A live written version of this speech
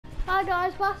Hi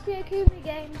guys, Basti Akumi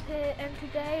Games here, and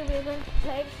today we're going to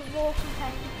play some more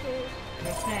campaign 2.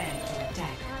 Prepare to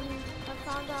attack. And I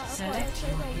found out Select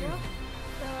your hero.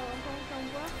 so I'm going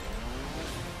somewhere.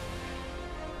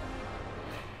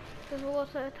 Because we're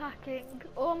also attacking,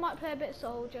 or I might play a bit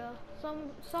soldier.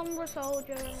 Some were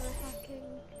soldier and we're attacking.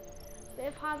 Bit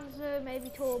of Hanzo, maybe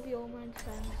Torbjorn and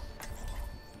defense.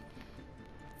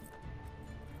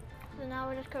 So now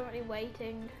we're just currently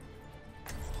waiting.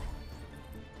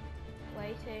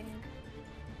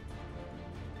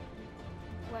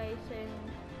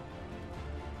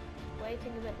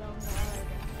 Waiting a bit longer.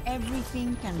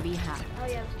 Everything can be hacked. Oh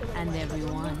yeah, I'm still gonna And wait a bit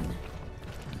everyone. longer.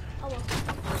 Oh well.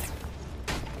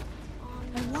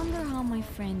 I wonder how my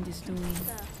friend is doing.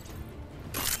 There.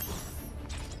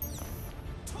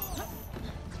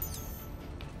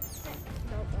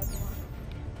 Nope, everyone.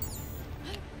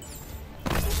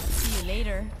 See you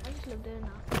later. I just love doing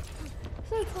that.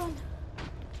 So fun.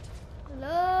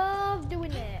 Love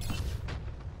doing it.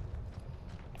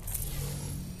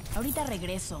 Ahorita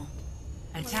regreso.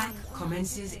 Attack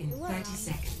commences in 30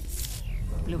 seconds.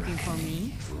 Looking for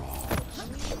me?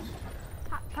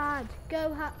 Hat pad.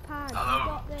 Go hat pad. Hello. You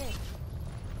got this.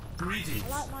 Greetings. I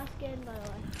like my skin by the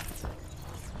way.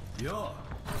 Yo.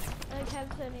 I think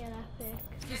Kev's only an epic.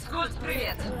 Discord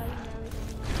привет.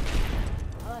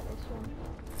 I like this one.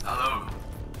 Hello.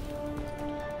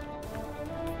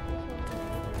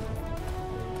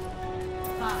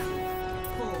 Five,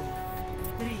 4,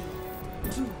 3,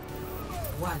 2,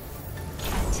 1.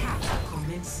 Attack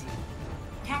commencing.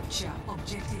 Capture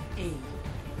objective A.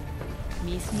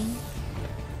 Miss me?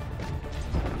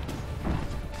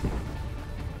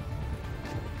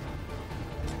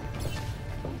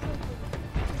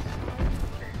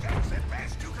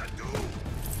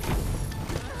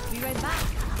 Be right back.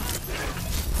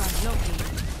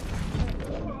 Translocating.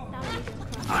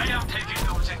 I am taking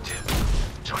the objective.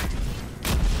 Join me.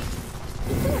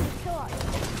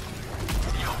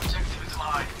 The objective is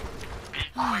mine. Be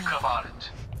quick about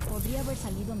it. Podría haber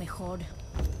salido mejor. Go,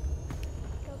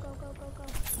 go, go, go, go.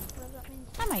 What does that mean?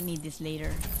 I might need this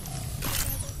later.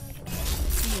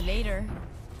 See you later.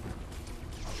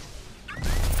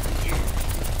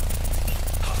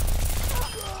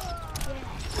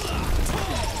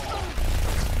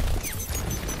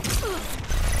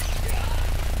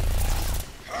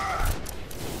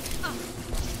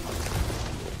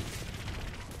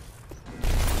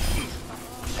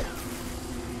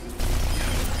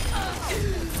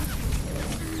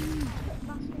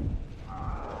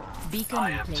 Beacon I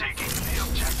in am place. taking the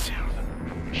objective.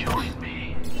 Join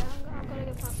me. Yeah, I'm gonna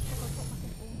go past. I'll put my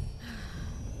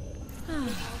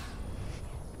thing.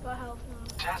 Got health now.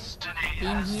 Destiny Been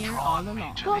has here drawn all me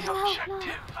along. to Got the health now.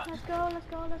 objective. Let's go, let's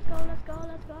go, let's go, let's go,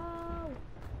 let's go.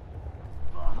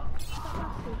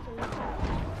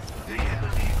 The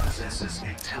enemy possesses a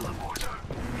teleporter.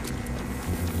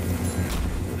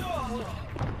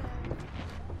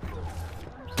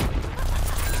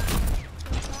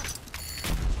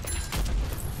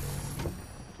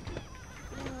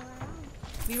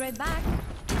 Be right back.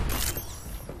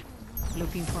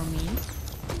 Looking for me?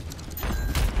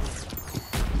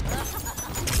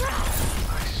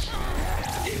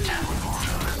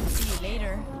 See you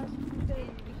later.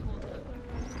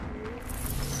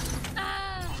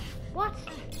 What?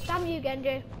 Damn you,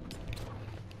 Genji.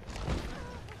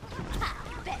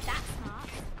 Bet that's smart.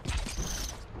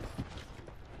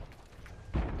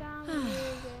 Damn you,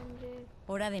 Genji.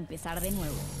 Hora de empezar de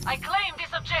nuevo. I claim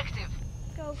this objective.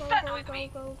 Go, go, Stand go, with go, me.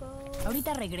 go, go.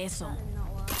 Ahorita regreso. That did not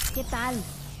work. ¿Qué tal?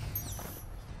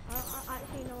 I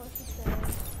actually know what she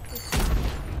said.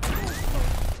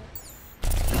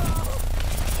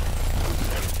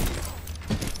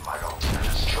 My ultimate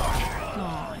is charging.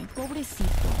 Ay,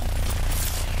 pobrecito.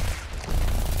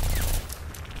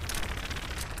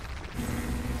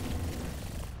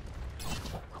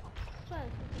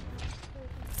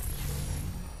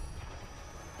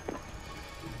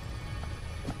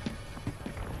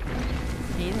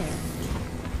 Hey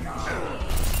there.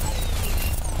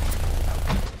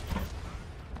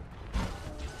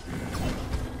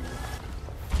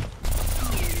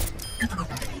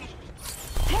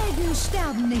 Helden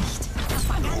sterben nicht.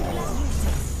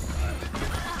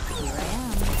 Here I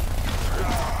am.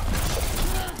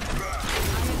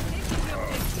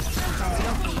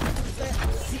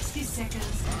 60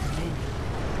 seconds remaining.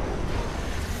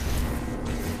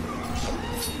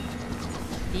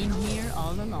 Been here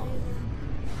all along.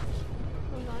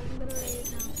 Oh god, I'm gonna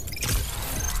leave now.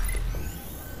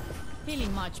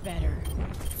 Feeling much better.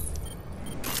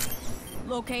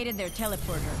 Located their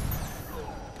teleporter.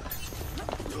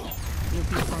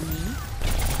 Looking for me?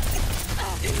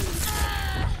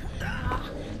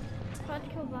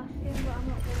 masking, but I'm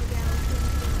not going to be able to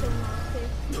until masking.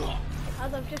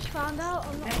 As I've just found out,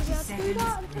 I'm not going to be able to do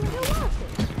that until I go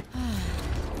masking.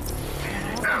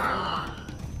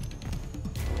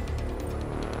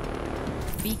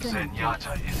 Beacon in place.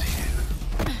 Zenyatta is here.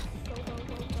 Go, go, go,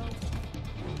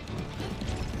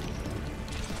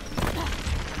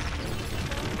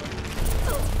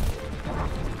 go.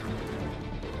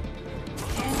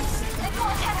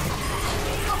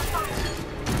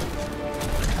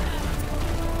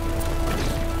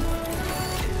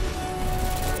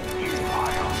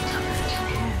 My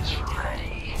ultimate is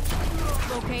ready.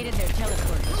 Located their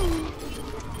teleporter.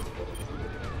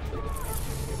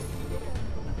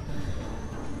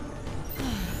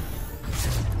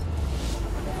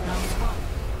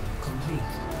 Complete.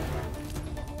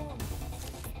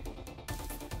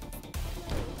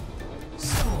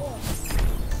 Score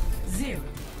 0-0.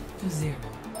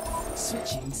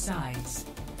 Switching sides.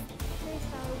 Please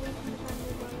tell we can defend it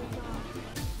where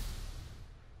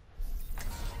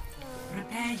we are.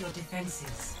 Prepare your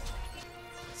defenses.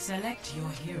 Select your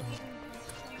hero.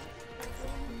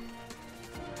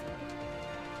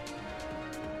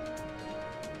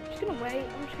 I'm just gonna wait.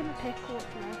 I'm just gonna pick what's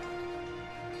left.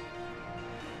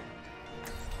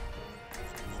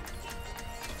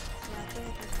 Yeah, I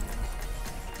think it's fine.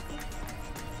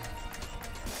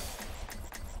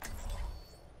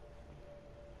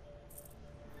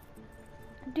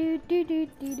 Do do do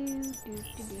do do do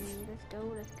do do. Let's go.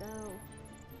 Let's go.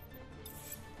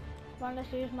 Come on,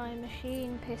 let's use my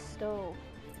machine pistol,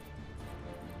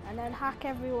 and then hack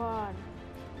everyone.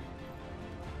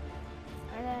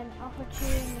 And then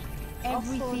opportune.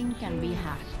 Everything can be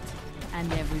hacked.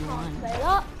 And everyone. Play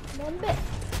that. One bit.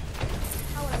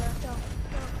 However, go.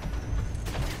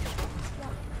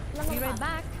 Be right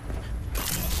back.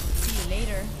 See you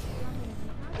later.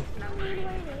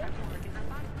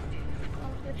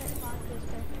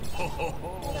 Ho ho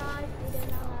ho!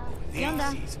 ¿Qué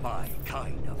onda? This is my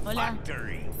kind of Hola.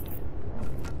 factory.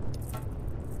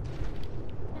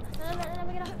 Let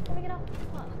me get up. Let me get up.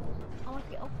 I want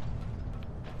to get up.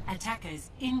 Attackers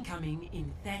incoming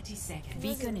in 30 seconds.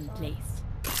 Beacon in place.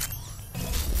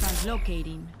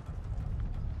 Translocating.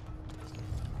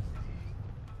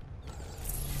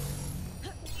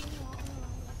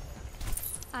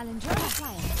 I'll enjoy the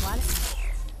quiet while...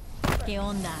 ¿Qué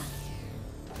onda?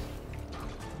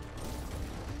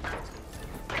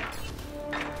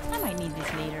 I might need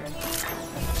this later.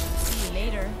 See you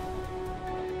later.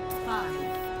 5,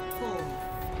 4,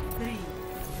 3,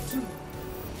 2,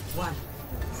 1.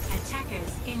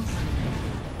 Attackers incoming.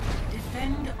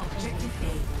 Defend objective A.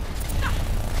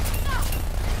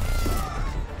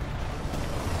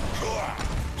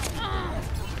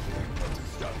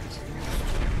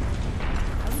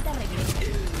 Ahorita regreso.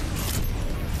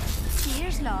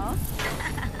 Cheers, love.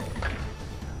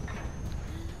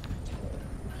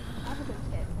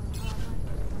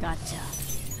 Gotcha.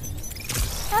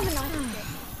 Have a nice day.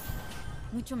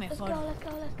 Mucho Let's go, mejor. let's go,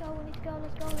 let's go. We need to go,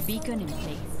 let's go. Let's Beacon go, in let's go.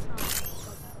 place.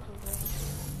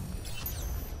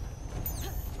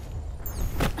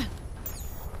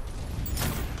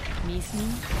 Miss me?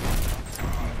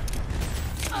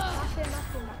 That's him,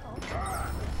 that's all.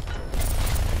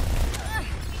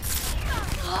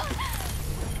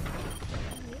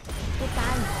 ¿Qué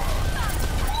tal?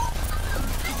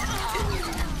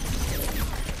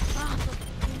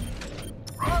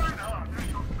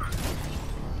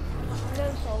 I'm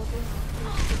going soldier.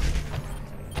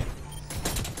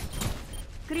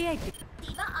 Create.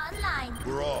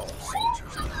 We're all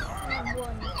soldiers. I'm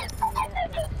one.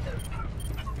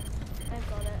 They've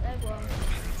got it, they've won.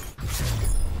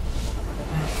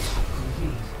 Match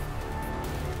complete.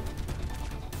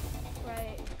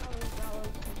 Right, that was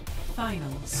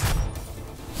Final score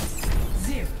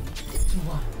 0-1.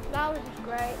 that was just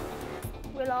great.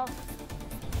 We lost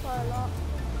quite a lot.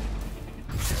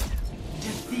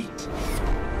 Defeat.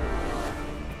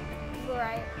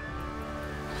 Great.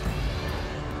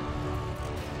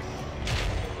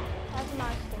 That's a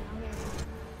nice thing, I'm gonna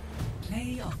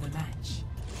Play of the match.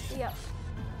 Yep.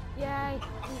 Yay,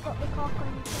 you got the cock on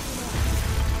your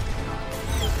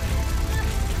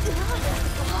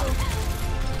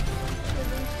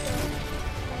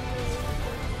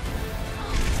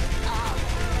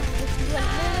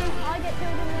I get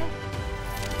killed in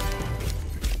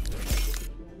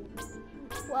this.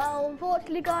 Well,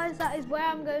 unfortunately guys, that is where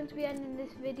I'm going to be ending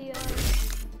this video.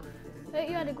 Hope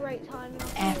you had a great time. And I'll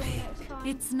see you Epic. next time.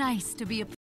 It's nice to be a